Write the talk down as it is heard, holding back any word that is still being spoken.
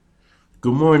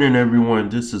Good morning, everyone.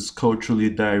 This is Culturally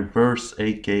Diverse,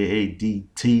 aka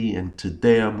DT, and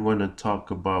today I'm going to talk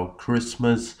about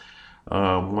Christmas.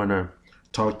 I want to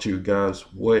talk to you guys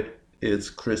what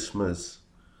is Christmas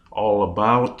all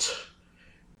about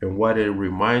and what it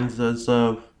reminds us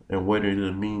of and what it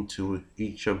means to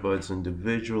each of us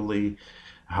individually,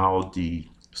 how the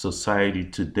society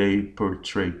today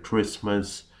portray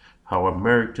Christmas, how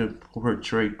America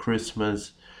portray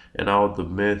Christmas, and all the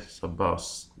myths about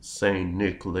Saint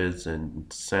Nicholas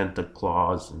and Santa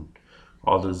Claus and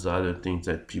all those other things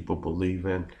that people believe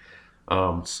in.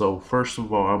 So first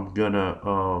of all, I'm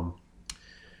gonna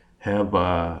have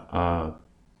a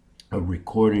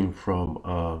recording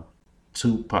from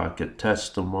Tupac, a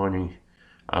testimony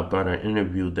about an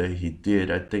interview that he did.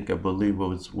 I believe it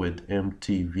was with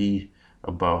MTV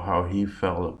about how he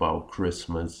felt about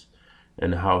Christmas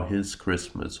and how his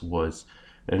Christmas was.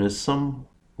 And it's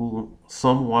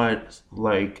somewhat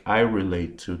like I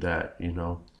relate to that,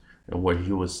 and what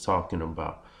he was talking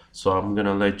about. So I'm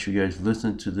gonna let you guys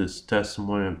listen to this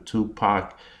testimony of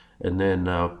Tupac, and then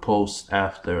post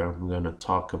after I'm gonna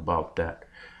talk about that.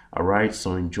 All right,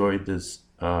 so enjoy this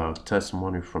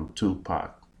testimony from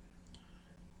Tupac.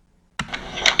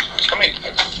 How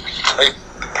you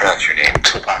pronounce your name?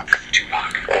 Tupac.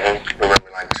 Tupac.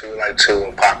 Remember, like two, like two,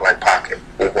 and Pac like pocket.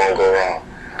 You won't go wrong.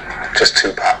 Just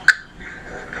Tupac.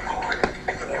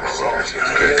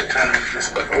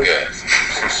 Looking good.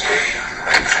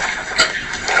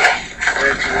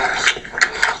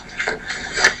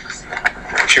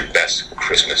 What's your best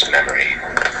Christmas memory?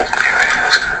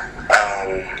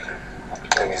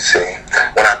 Let me see.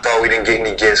 When I thought we didn't get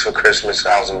any gifts for Christmas,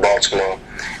 I was in Baltimore.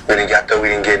 I thought we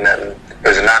didn't get nothing.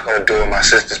 There was a knock on the door. My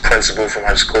sister's principal from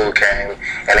her school came,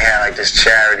 and they had like this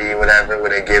charity, whatever, where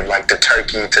they give like the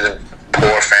turkey to the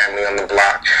poor family on the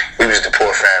block. We was the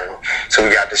poor family, so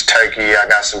we got this turkey. I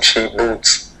got some cheap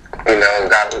boots.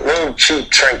 Got little cheap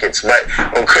trinkets, but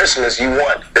on Christmas you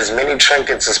want as many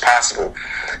trinkets as possible,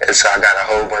 and so I got a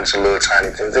whole bunch of little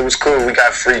tiny things. It was cool. We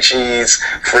got free cheese,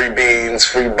 free beans,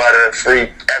 free butter,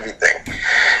 free everything,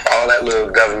 all that little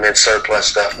government surplus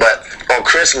stuff. But on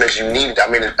Christmas you need it. I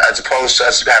mean, as opposed to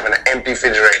us having an empty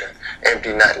refrigerator,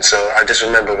 empty nothing. So I just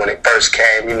remember when it first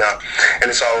came, and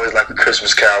it's always like a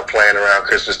Christmas carol playing around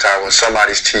Christmas time on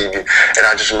somebody's TV, and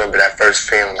I just remember that first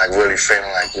feeling, like really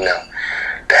feeling like,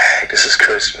 dang, this is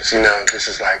Christmas, this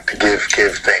is like the give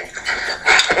thing.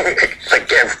 The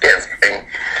give thing.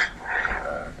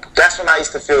 That's when I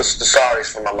used to feel the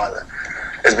sorriest for my mother.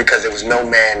 It's because there was no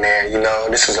man there,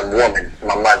 this is a woman,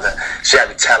 my mother. She had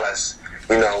to tell us,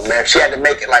 man, she had to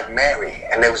make it like Mary,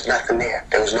 and there was nothing there.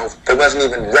 There wasn't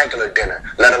even regular dinner,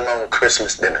 let alone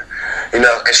Christmas dinner, and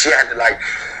she had to like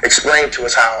explain to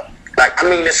us how,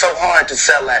 it's so hard to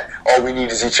sell that all we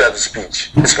need is each other's speech,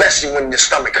 especially when your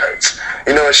stomach hurts.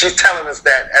 And she's telling us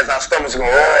that as our stomachs go,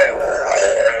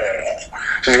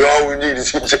 she's going, all we need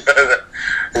is each other.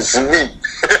 It's me.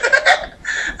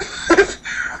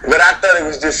 But I thought it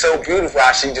was just so beautiful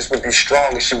how she just would be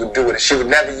strong and she would do it. And she would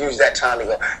never use that time to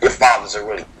go, your fathers are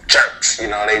really jerks. They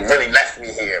really left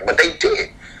me here. But they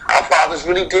did. Our fathers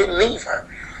really did leave her.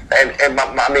 And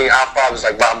our fathers,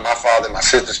 like my father, my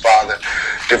sister's father,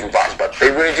 different fathers, but they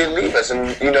really did leave us. And,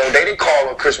 they didn't call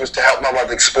on Christmas to help my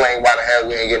mother explain why the hell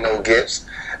we ain't get no gifts.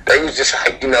 They was just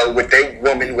like, with they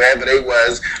woman, wherever they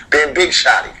was, being big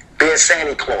shotty, being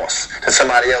Santa Claus to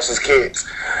somebody else's kids.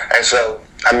 And so,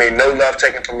 no love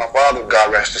taken from my father,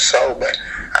 God rest his soul, but,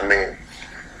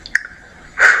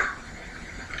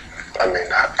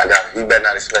 you better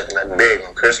not expect nothing big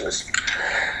on Christmas.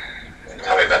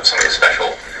 Tell me about some of the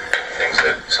special things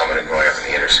that someone growing up in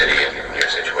the inner city in your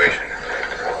situation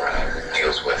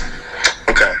deals with.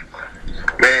 Okay.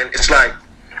 Man, it's like,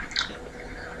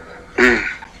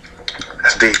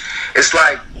 that's deep. It's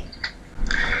like,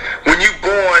 when you're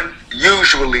born,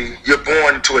 usually you're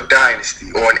born into a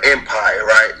dynasty or an empire,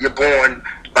 right? You're born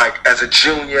like as a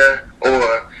junior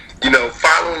or,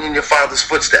 following in your father's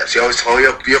footsteps. You always tell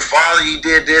your father he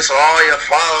did this, or your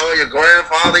father, or your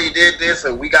grandfather he did this,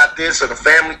 or we got this, or the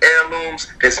family heirlooms.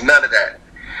 There's none of that.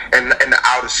 And in the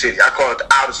outer city, I call it the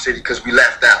outer city because we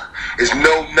left out. It's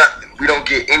nothing. We don't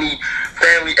get any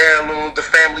family heirloom, the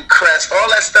family crest, all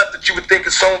that stuff that you would think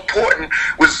is so important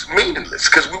was meaningless.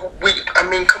 Because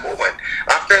come on,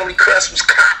 our family crest was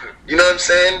cotton. You know what I'm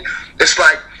saying? It's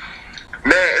like,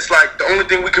 man, it's like the only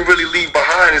thing we can really leave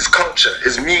behind is culture,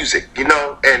 is music,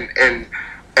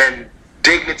 and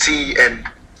dignity and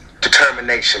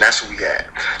determination. That's what we had.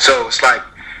 So it's like,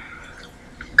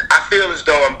 I feel as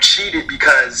though I'm cheated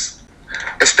because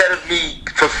instead of me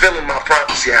fulfilling my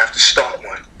prophecy, I have to start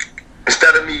one.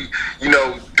 Instead of me,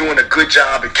 doing a good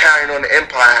job and carrying on the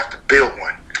empire, I have to build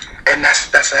one. And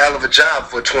that's a hell of a job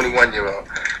for a 21-year-old.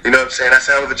 You know what I'm saying? That's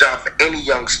a hell of a job for any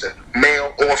youngster,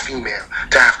 male or female,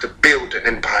 to have to build an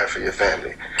empire for your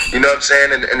family. You know what I'm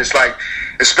saying? And it's like,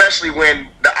 especially when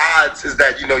the odds is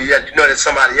that, there's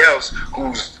somebody else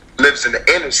who lives in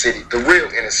the inner city, the real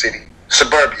inner city,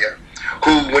 suburbia,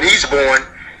 who, when he's born,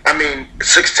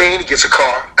 16, he gets a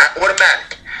car,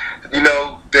 automatic.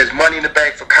 There's money in the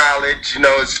bank for college.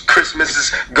 It's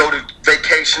Christmases, go to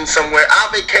vacation somewhere.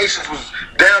 Our vacations was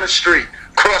down the street,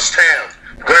 cross town,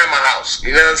 grandma house.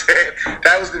 You know what I'm saying?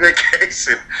 That was the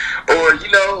vacation.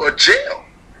 Or jail.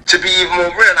 To be even more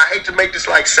real, and I hate to make this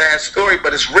like sad story,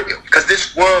 but it's real. Because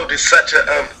this world is such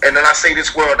a, and when I say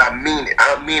this world, I mean it.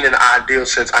 I don't mean in the ideal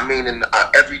sense. I mean in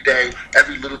every day,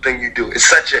 every little thing you do. It's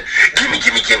such a,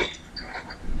 gimme.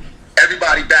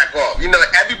 Everybody back off.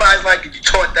 Everybody's like, you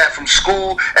taught that from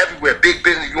school, everywhere. Big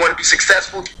business. You want to be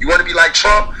successful? You want to be like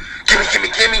Trump?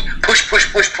 Gimme. Push.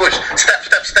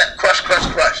 Step. Crush.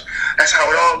 That's how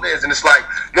it all is. And it's like,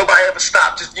 nobody ever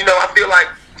stopped. Just, I feel like,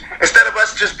 instead of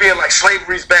us just being like,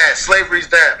 slavery's bad, slavery's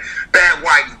down, bad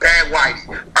whitey.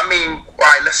 All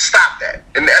right, let's stop that.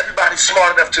 And everybody's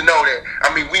smart enough to know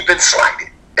that, we've been slighted.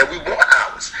 And we want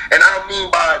ours. And I don't mean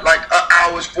by like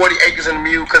ours, 40 acres and a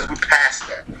mule, because we passed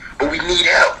that. But we need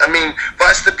help. For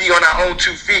us to be on our own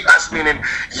 2 feet, us meaning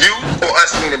you or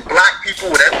us meaning black people,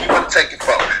 whatever you want to take it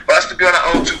from. For us to be on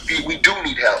our own 2 feet, we do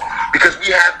need help. Because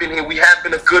we have been here, we have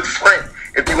been a good friend.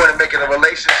 If you want to make it a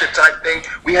relationship type thing,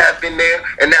 we have been there,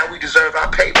 and now we deserve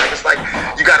our payback. It's like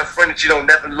you got a friend that you don't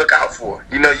never look out for.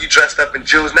 You dressed up in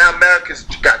jewels. Now Americans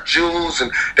got jewels,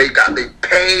 and they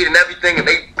paid and everything, and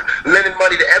they lending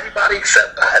money to everybody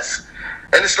except us.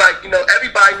 And it's like,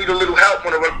 everybody need a little help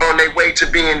on their way to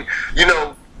being,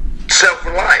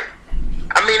 self-reliant.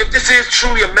 If this is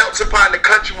truly a melting pot in the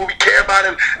country where we care about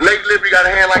it, Lady Liberty got a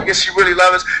hand like this, she really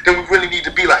loves us, then we really need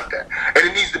to be like that. And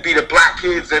it needs to be the black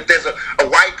kids. If there's a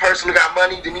white person who got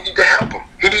money, then you need to help him.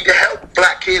 He need to help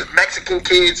black kids, Mexican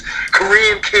kids,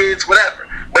 Korean kids, whatever.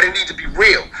 But it needs to be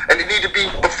real. And it need to be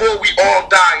before we all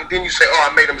die, and then you say, oh,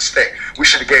 I made a mistake. We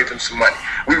should have gave them some money.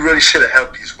 We really should have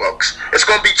helped these folks. It's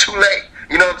going to be too late.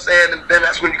 You know what I'm saying? And then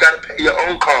that's when you got to pay your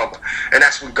own karma. And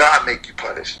that's when God make you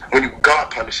punish. God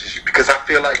punishes you. Because I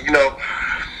feel like,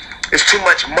 it's too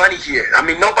much money here.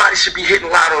 Nobody should be hitting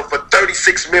lotto for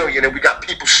 36 million and we got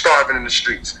people starving in the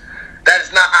streets. That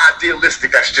is not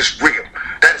idealistic. That's just real.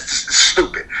 That is just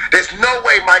stupid. There's no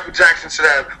way Michael Jackson should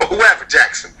have, or whoever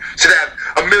Jackson, should have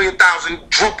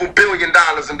 $1,000,000 billion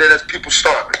and then there's people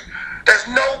starving. There's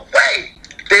no way.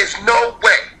 There's no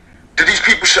way that these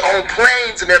people should own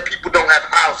planes and their people don't have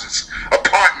houses,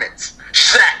 apartments,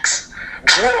 shacks,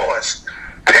 drawers,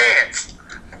 pants.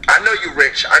 I know you're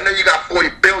rich. I know you got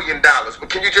 $40 billion, but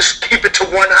can you just keep it to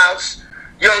one house?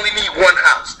 You only need one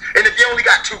house. And if you only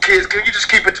got 2 kids, can you just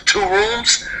keep it to 2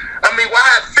 rooms? Why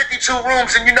have 52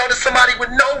 rooms and there's somebody with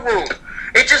no room?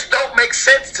 It just don't make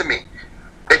sense to me.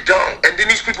 It don't. And then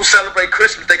these people celebrate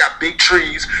Christmas. They got big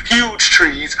trees, huge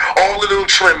trees, all the little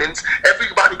trimmings.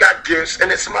 Everybody got gifts,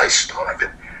 and then somebody's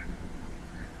starving.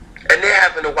 And they're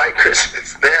having a white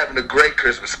Christmas. They're having a great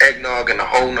Christmas, eggnog and the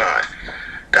whole nine.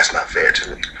 That's not fair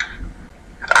to me.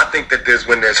 I think that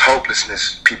when there's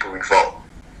hopelessness, people revolt.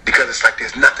 Because it's like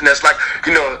there's nothing that's like,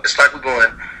 it's like we're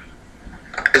going,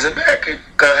 is America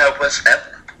going to help us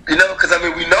ever? Because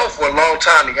we know for a long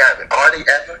time they haven't. Are they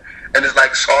ever? And it's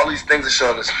like all these things are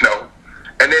showing us no.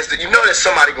 And there's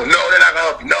somebody going, no, they're not going to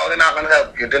help you. No, they're not going to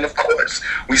help you. And then, of course,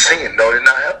 we singing, no, they're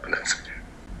not helping us.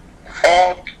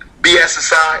 All BS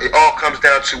aside, it all comes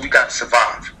down to we got to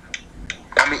survive.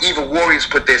 Even warriors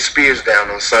put their spears down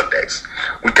on Sundays.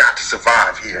 We got to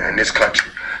survive here in this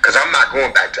country. Because I'm not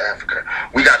going back to Africa.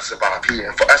 We got to survive here.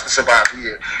 And for us to survive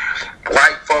here,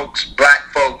 white folks, black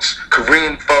folks,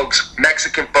 Korean folks,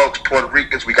 Mexican folks, Puerto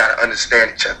Ricans, we got to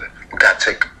understand each other. We got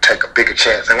to take a bigger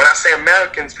chance. And when I say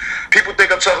Americans, people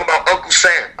think I'm talking about Uncle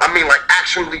Sam. Like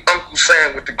actually Uncle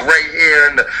Sam with the gray hair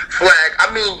and the flag.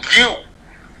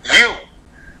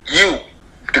 You.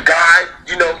 The guy,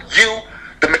 you,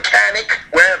 the mechanic,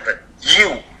 wherever.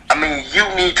 You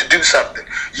need to do something.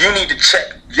 You need to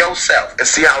check yourself and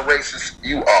see how racist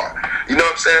you are. You know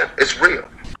what I'm saying? It's real.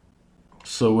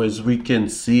 So as we can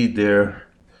see there,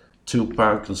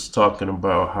 Tupac was talking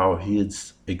about how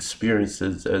his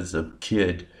experiences as a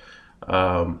kid,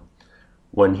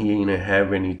 when he didn't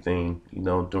have anything,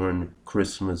 during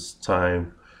Christmas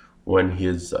time, when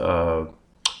his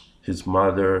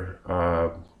mother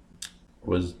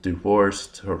was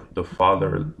divorced, the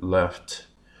father left,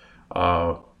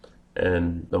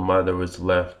 and the mother was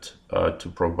left to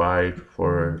provide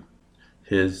for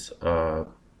his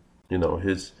you know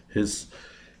his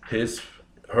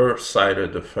her side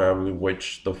of the family,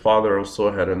 which the father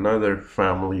also had another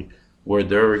family where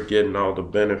they were getting all the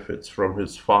benefits from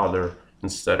his father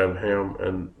instead of him,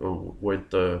 and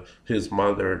with his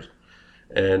mother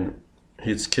and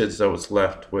his kids that was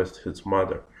left with his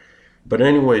mother. But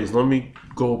anyways, let me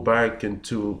go back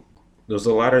into. There's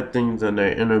a lot of things in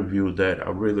that interview that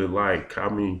I really like. I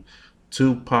mean,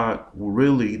 Tupac,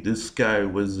 really, this guy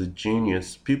was a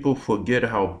genius. People forget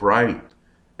how bright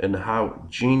and how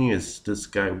genius this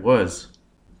guy was.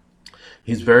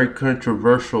 He's very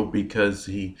controversial because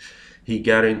he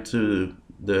got into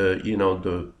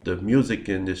the music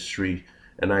industry,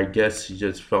 and I guess he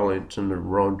just fell into the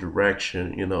wrong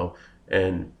direction,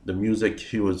 and the music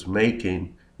he was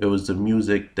making, it was the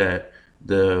music that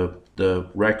the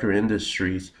record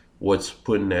industries was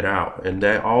putting it out. And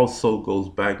that also goes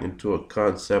back into a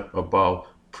concept about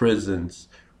prisons,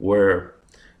 where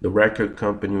the record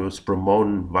company was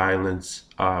promoting violence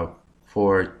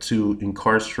for to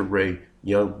incarcerate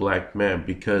young black men,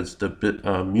 because the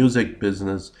music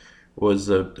business was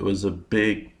a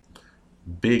big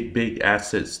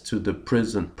assets to the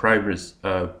prison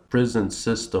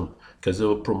system, because they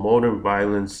were promoting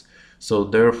violence. So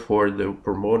therefore, they were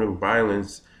promoting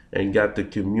violence and got the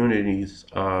communities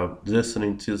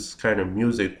listening to this kind of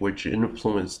music, which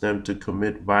influenced them to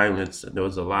commit violence. And there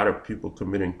was a lot of people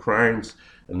committing crimes,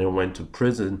 and they went to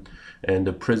prison, and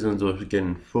the prisons were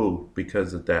getting full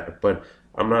because of that. But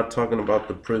I'm not talking about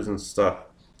the prison stuff.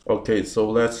 Okay, so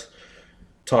let's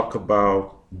talk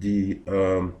about the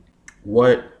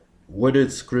what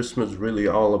is Christmas really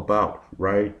all about,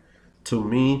 right? To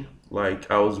me,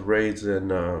 like, I was raised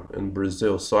in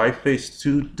Brazil, so I faced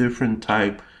two different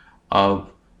type of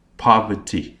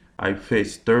poverty. I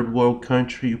faced third world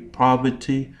country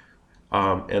poverty,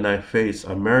 and I faced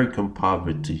American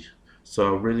poverty.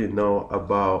 So I really know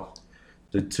about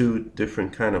the two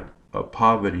different kind of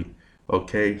poverty.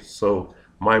 Okay, so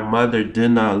my mother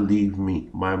did not leave me.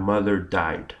 My mother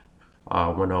died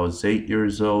when I was 8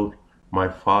 years old. My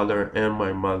father and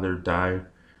my mother died.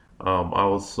 I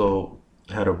also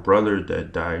had a brother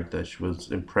that died, that she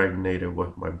was impregnated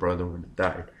with my brother when he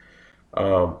died.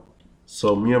 Um,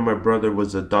 so me and my brother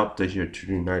was adopted here to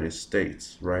the United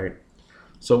States, right?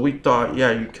 So we thought,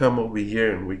 yeah, you come over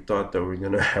here, and we thought that we're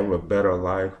gonna have a better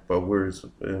life, but we're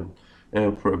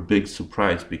in for a big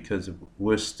surprise, because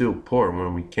we're still poor.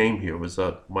 When we came here, it was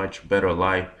a much better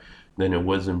life than it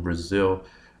was in Brazil.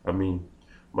 I mean,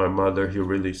 my mother, he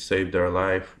really saved our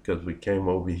life, because we came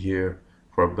over here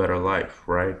for a better life,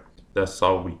 right? That's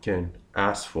all we can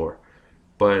ask for.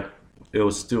 But it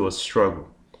was still a struggle,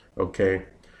 okay?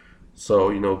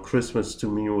 So, Christmas to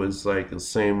me was like the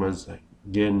same as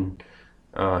getting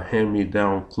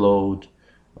hand-me-down clothes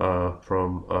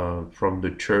from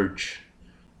the church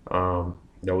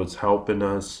that was helping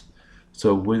us.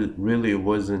 So really, it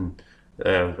wasn't.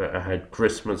 I had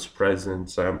Christmas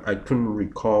presents. I couldn't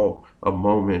recall a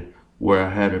moment where I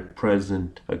had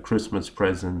a Christmas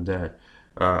present that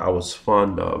I was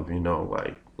fond of,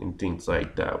 like, and things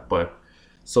like that. But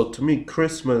so to me,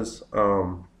 Christmas,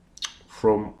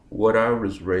 from what I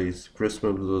was raised,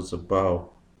 Christmas was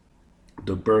about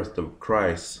the birth of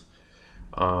Christ.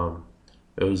 Um,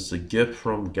 it was a gift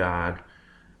from God,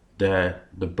 that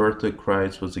the birth of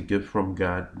Christ was a gift from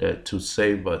God, that to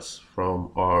save us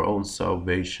from our own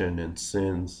salvation and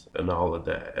sins and all of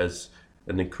that, as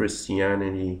in the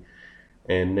Christianity.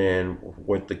 And then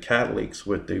with the Catholics,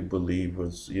 what they believe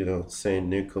was, Saint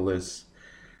Nicholas.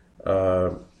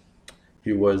 Uh,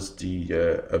 he was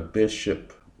a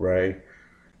bishop, right,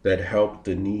 that helped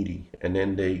the needy, and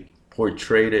then they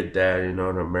portrayed that in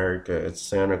America as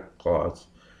Santa Claus,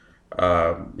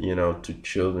 to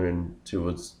children, to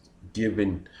was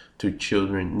given to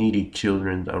children, needy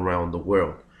children around the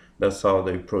world. That's how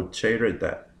they portrayed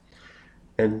that.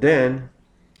 And then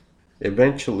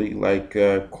eventually, like,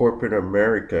 corporate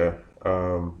America,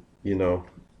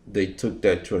 they took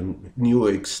that to a new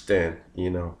extent.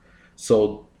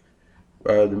 So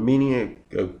the meaning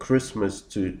of Christmas,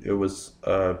 to it was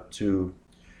to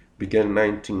begin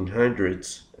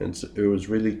 1900s, and so it was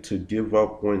really to give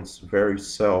up one's very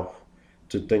self,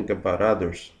 to think about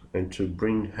others, and to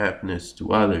bring happiness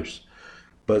to others.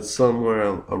 But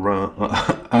somewhere around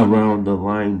around the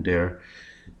line there,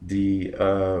 the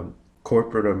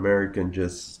corporate American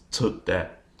just took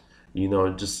that,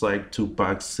 just like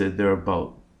Tupac said there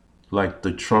about, like,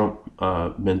 the Trump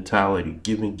mentality: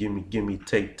 give me,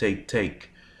 take.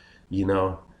 You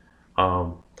know,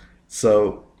 um,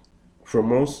 so for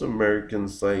most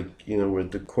Americans, like,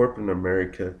 with the corporate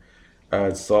America,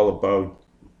 it's all about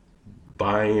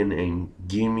buying and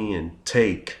gimme and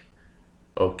take,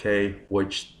 okay,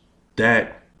 which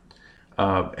that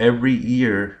every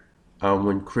year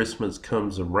when Christmas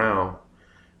comes around,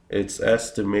 it's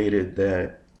estimated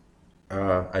that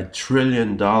 $1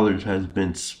 trillion has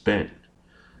been spent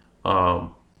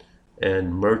um,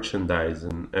 and merchandise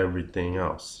and everything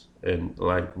else, and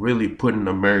like really putting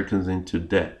Americans into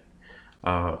debt.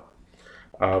 Uh,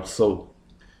 so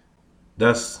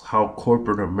that's how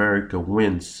corporate America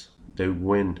wins. They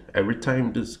win every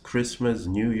time this Christmas,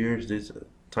 New Year's, these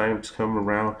times come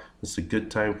around. It's a good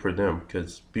time for them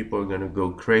because people are gonna go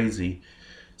crazy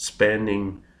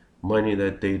spending money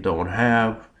that they don't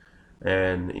have,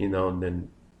 and then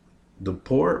the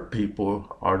poor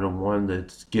people are the one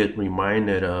that get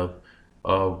reminded of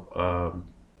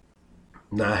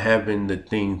not having the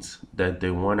things that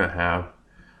they want to have.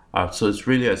 So it's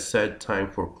really a sad time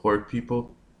for poor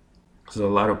people because a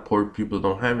lot of poor people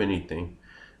don't have anything.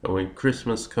 And when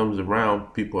Christmas comes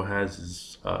around, people has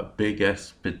this big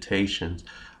expectations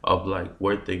of like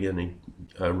what they're gonna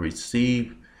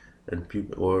receive, and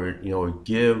people or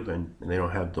give, and they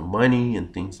don't have the money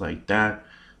and things like that.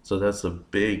 So that's a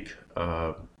big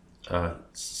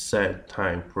sad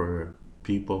time for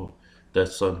people.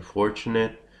 That's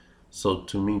unfortunate. So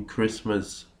to me,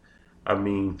 Christmas, I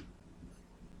mean,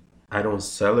 I don't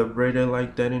celebrate it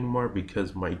like that anymore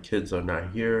because my kids are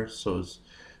not here. So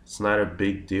it's not a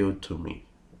big deal to me.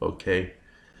 Okay.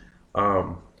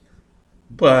 Um,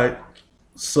 but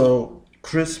so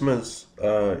Christmas,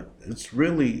 it's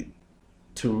really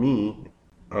to me,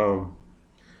 um,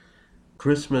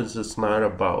 Christmas is not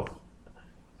about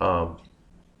um,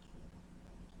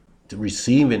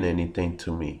 receiving anything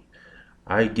to me.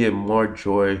 I get more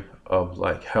joy of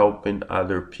like helping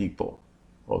other people.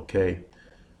 Okay.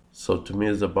 So to me,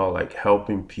 it's about like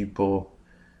helping people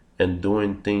and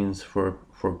doing things for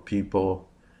people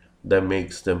that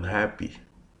makes them happy.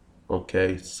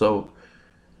 Okay. So,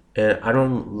 and I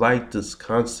don't like this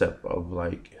concept of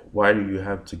like, why do you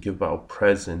have to give out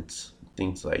presents,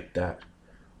 things like that?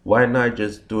 Why not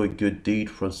just do a good deed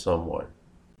for someone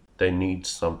that needs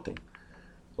something?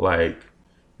 Like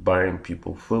buying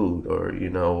people food,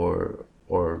 or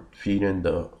or feeding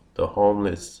the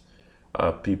homeless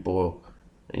people,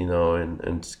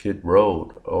 in Skid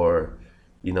Road, or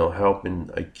helping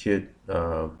a kid,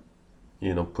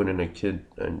 putting a kid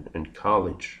in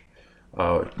college,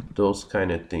 those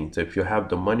kind of things. If you have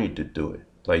the money to do it,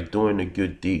 like doing a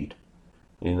good deed.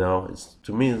 It's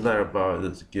to me, it's not about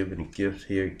just giving a gift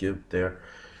here, gift there.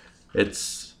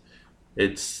 It's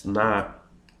it's not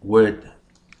what,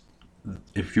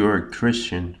 if you're a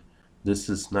Christian, this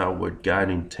is not what God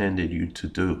intended you to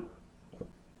do.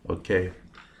 Okay?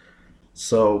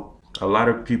 So, a lot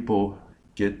of people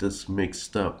get this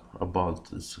mixed up about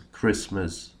this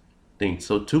Christmas thing.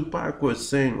 So, Tupac was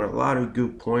saying a lot of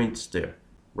good points there,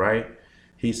 right?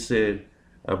 He said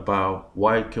about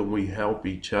why can we help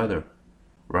each other,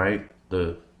 right?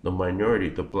 The minority,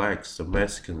 the blacks, the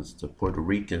Mexicans, the Puerto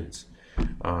Ricans,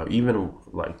 even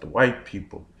like the white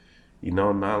people,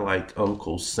 not like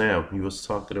Uncle Sam. He was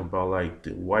talking about like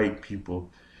the white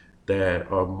people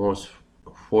that are most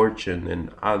fortunate than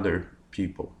other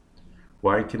people.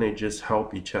 Why can they just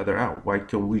help each other out? Why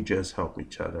can we just help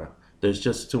each other out? There's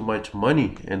just too much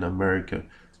money in America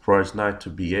for us not to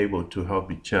be able to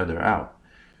help each other out,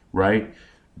 right?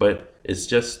 But it's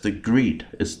just the greed.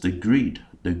 It's the greed.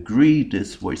 The greed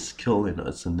is what's killing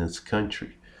us in this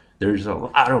country. There's a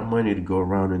lot of money to go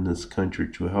around in this country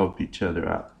to help each other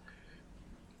out.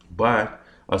 But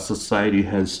our society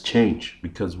has changed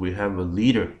because we have a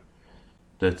leader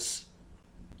that's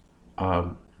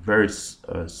very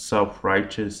self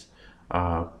righteous.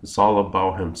 It's all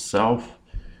about himself,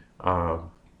 uh,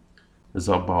 it's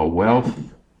about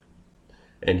wealth,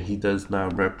 and he does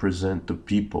not represent the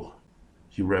people.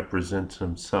 He represents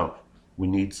himself. We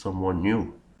need someone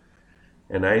new.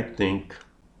 And I think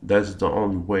that's the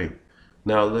only way.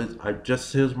 Now,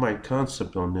 here's my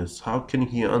concept on this. How can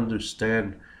he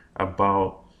understand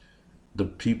about the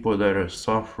people that are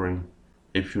suffering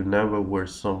if you never were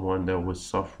someone that was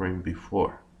suffering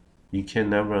before? You can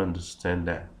never understand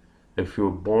that. If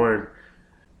you're born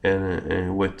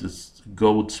and with this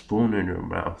gold spoon in your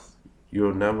mouth,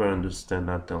 you'll never understand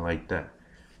nothing like that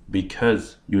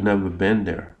because you never been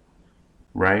there,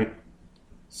 right?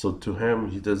 So to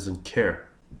him, he doesn't care.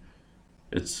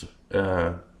 It's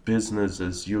business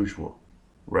as usual,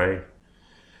 right?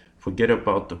 Forget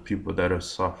about the people that are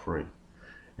suffering.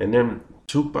 And then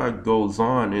Tupac goes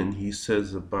on and he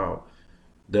says about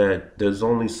that there's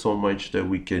only so much that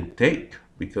we can take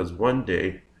because one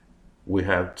day we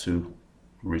have to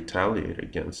retaliate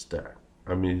against that.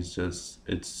 I mean, it's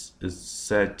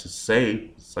sad to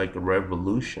say. It's like a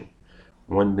revolution.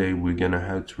 One day we're gonna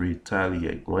have to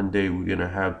retaliate. One day we're gonna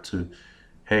have to,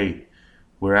 hey,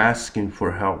 we're asking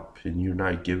for help and you're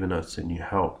not giving us any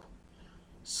help.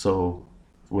 So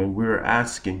when we're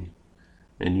asking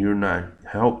and you're not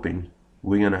helping,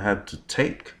 we're gonna have to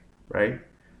take, right?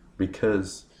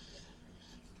 Because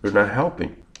we're not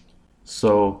helping.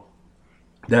 So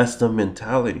that's the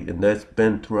mentality, and that's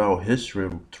been throughout history,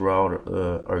 throughout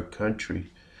our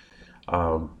country,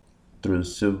 um, through the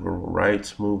civil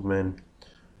rights movement,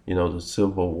 the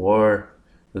Civil War.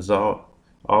 Is all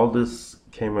this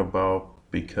came about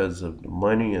because of the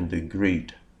money and the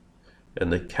greed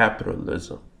and the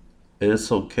capitalism.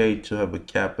 It's okay to have a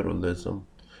capitalism.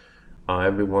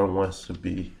 Everyone wants to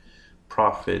be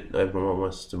profit. Everyone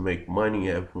wants to make money.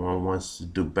 Everyone wants to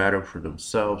do better for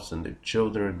themselves and their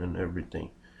children and everything.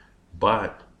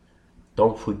 But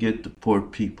don't forget the poor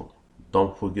people.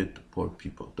 Don't forget the poor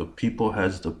people. The people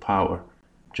has the power.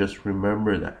 Just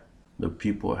remember that. The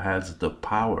people has the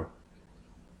power.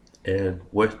 And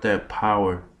with that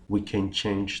power, we can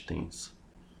change things.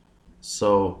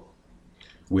 So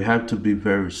we have to be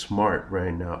very smart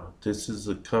right now. This is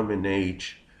a coming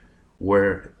age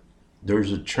where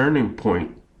there's a turning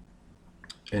point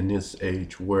in this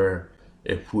age where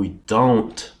if we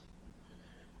don't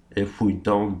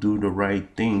do the right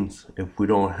things, if we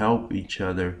don't help each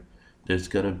other, there's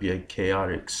going to be a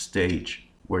chaotic stage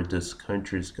where this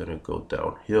country is going to go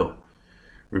downhill.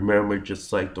 Remember,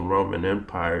 just like the Roman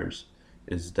empires,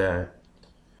 is that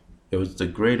it was the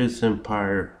greatest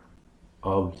empire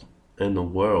of in the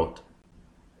world.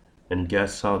 And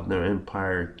guess how the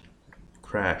empire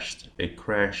crashed? It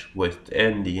crashed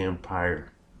within the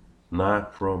empire,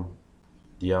 not from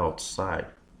the outside.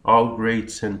 All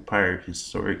great empire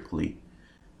historically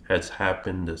has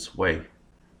happened this way.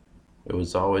 It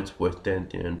was always within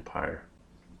the empire.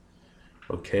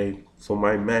 Okay, so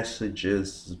my message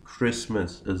is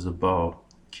Christmas is about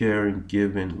caring,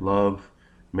 giving, love,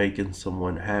 making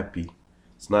someone happy.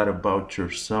 It's not about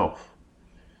yourself.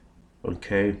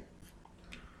 Okay,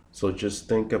 so just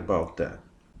think about that.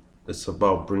 It's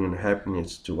about bringing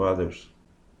happiness to others.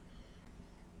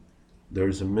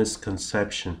 There's a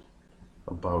misconception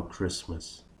about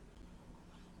Christmas.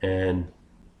 And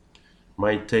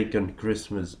my take on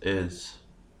Christmas is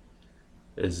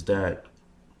that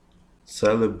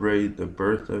celebrate the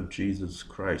birth of Jesus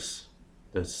Christ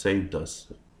that saved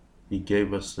us. He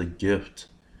gave us the gift.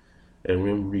 And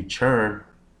in return,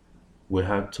 we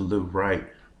have to live right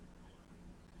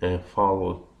and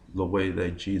follow the way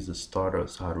that Jesus taught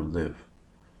us how to live.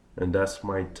 And that's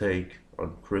my take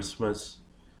on Christmas.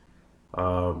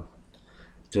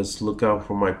 Just look out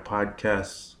for my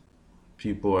podcasts.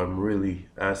 People, I'm really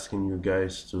asking you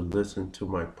guys to listen to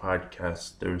my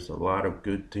podcast. There's a lot of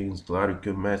good things, a lot of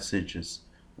good messages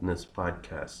in this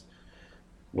podcast.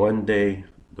 One day,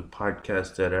 the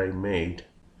podcast that I made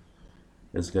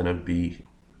is going to be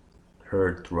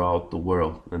heard throughout the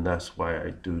world, and that's why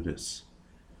I do this.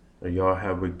 Y'all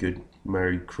have a good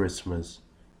Merry Christmas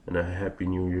and a Happy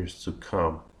New Year's to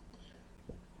come.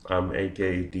 I'm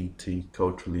aka DT,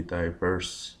 Culturally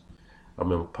Diverse.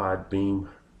 I'm on Podbeam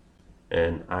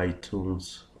and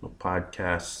iTunes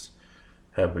podcasts.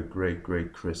 Have a great,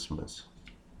 great Christmas.